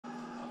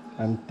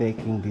I'm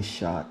taking this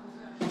shot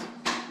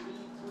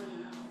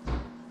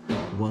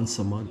once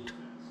a month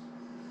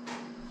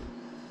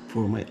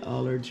for my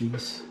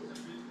allergies.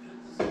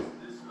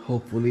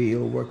 Hopefully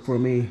it'll work for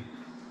me.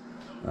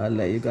 I'll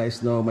let you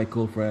guys know, my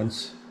cool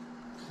friends.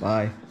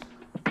 Bye.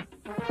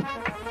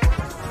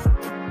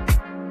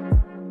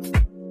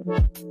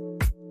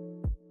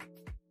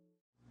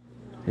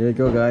 Here you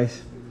go,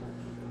 guys.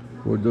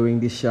 We're doing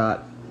this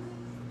shot.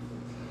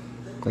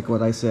 Like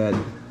what I said,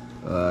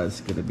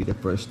 it's gonna be the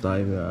first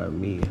time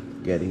me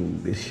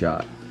getting this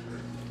shot.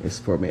 It's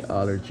for my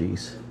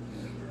allergies.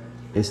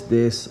 It's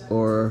this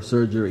or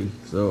surgery,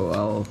 so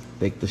I'll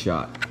take the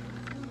shot.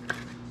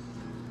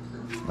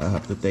 I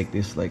have to take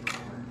this like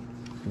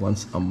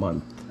once a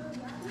month.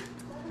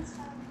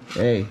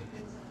 Hey,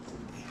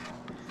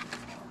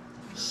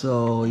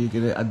 so you're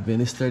gonna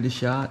administer the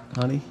shot,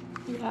 honey?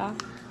 Yeah.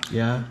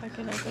 Yeah. I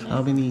can open it.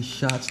 How many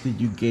shots did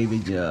you give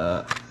it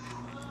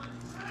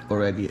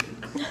already?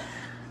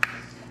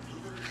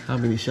 How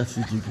many shots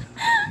did you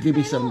give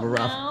me some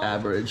rough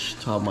average?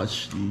 How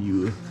much do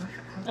you?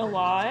 A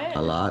lot.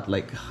 A lot.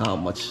 Like how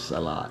much is a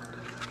lot?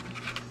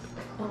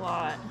 A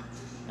lot.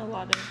 A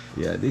lot of.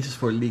 Yeah, this is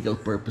for legal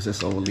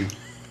purposes only.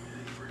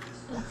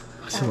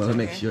 So I want to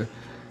make sure.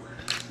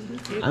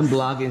 I'm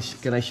vlogging.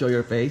 Can I show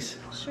your face?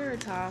 Sure,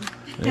 Tom.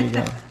 There you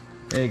go.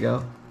 There you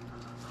go.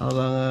 How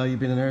long you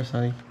been a nurse,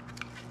 honey?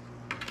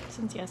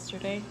 Since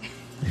yesterday.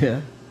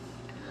 Yeah.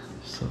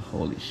 So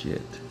holy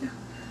shit.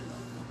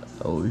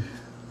 Oh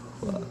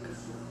fuck.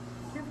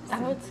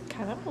 Oh, it's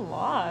kind of a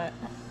lot.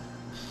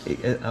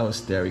 I was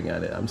staring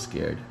at it. I'm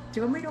scared. Do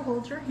you want me to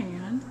hold your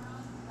hand?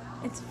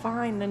 It's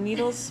fine. The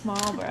needle's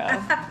small, bro.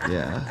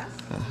 Yeah.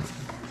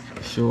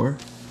 Sure.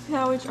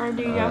 How which arm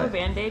do you have a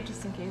band-aid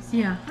just in case?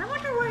 Yeah. I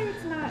wonder why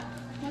it's not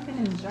like an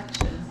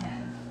injection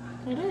head.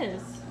 It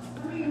is.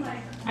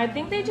 I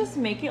think they just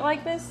make it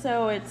like this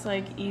so it's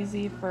like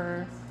easy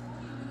for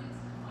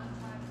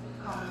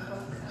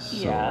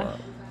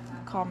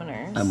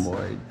commoners. I'm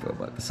worried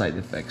about the side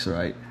effects,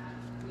 right?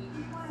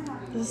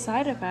 The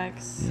side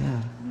effects.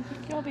 Yeah. I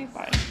think you'll be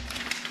fine.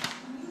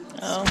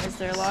 Oh, is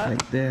there a lot?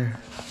 Right there.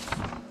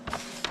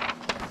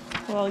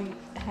 Well,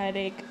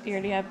 headache. You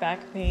already have back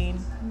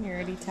pain. You're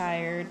already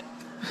tired.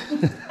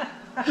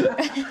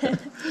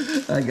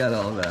 I got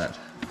all that.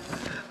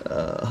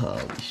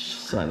 Holy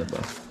son of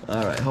a.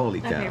 All right,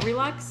 holy cow. Okay,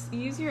 relax.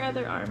 Use your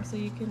other arm so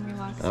you can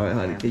relax. All right,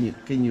 honey.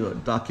 Can you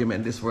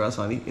document this for us,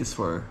 honey? It's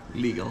for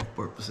legal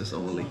purposes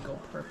only. Legal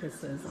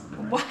purposes.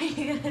 Why are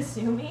you gonna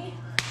sue me?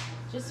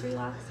 Just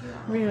relax your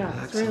arm.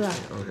 Relax,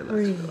 relax. Oh, relax.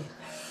 Breathe.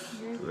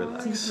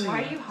 Relax.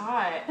 Why are you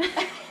hot?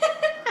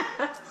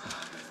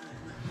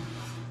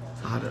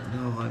 I don't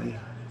know, honey.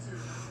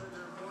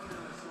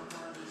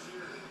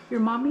 Your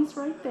mommy's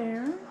right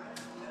there,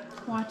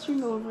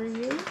 watching over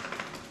you.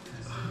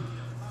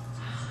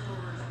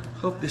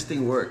 Hope this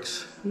thing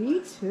works.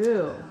 Me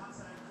too.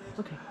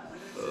 Okay.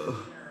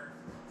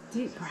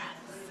 Deep breaths.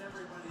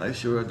 I'm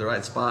sure we're at the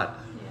right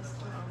spot. Yes.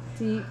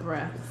 Deep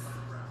breaths.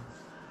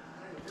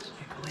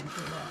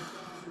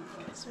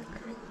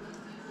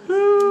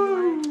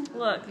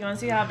 Look, you want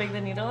to see how big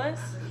the needle is?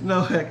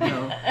 No, heck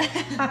no.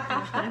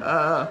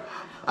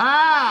 Oh!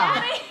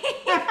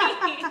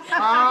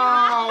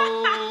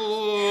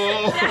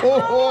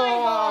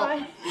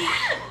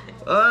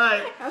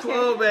 Alright,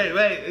 whoa, wait.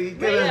 You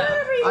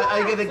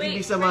I gotta give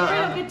you some.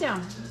 Get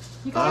down.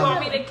 You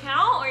want me to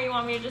count or you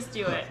want me to just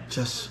do it?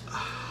 Just,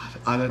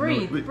 I don't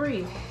Breathe, know.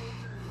 breathe.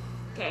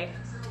 Okay,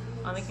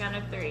 on the count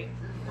of 3.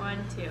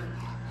 1, 2.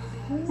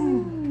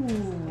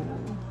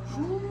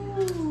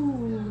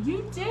 Ooh,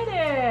 you did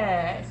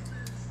it.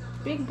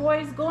 Big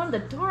boy's going to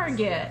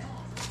Target.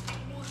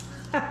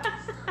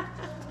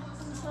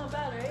 It's not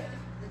bad, right?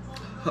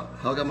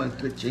 How come I'm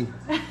twitching?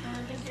 I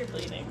don't think you're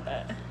bleeding,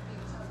 but...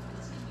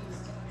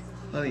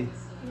 Honey.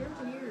 You're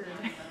weird.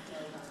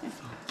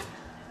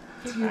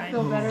 Do you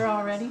feel better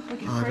already?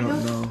 Okay, I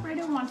don't know.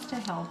 Fredo wants to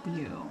help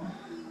you.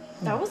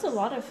 That was a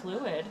lot of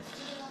fluid.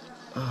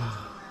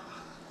 Oh.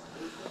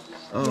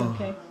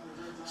 Okay.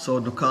 So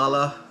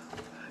Nucala,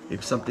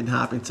 if something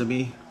happened to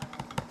me,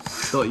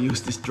 don't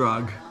use this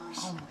drug.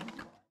 Oh my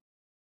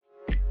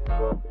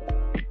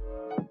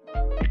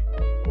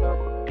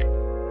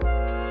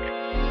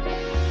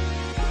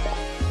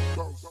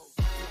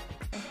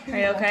Are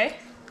you okay?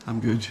 I'm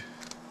good.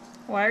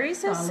 Why are you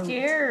so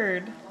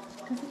scared?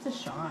 Because it's a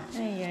shot.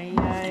 Ay,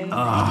 ay,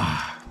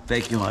 ay.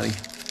 Thank you, honey.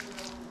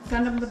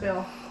 Send him the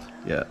bill.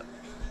 Yeah.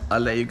 I'll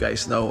let you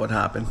guys know what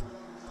happened.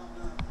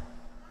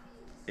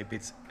 If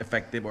it's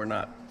effective or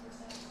not.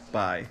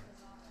 Bye.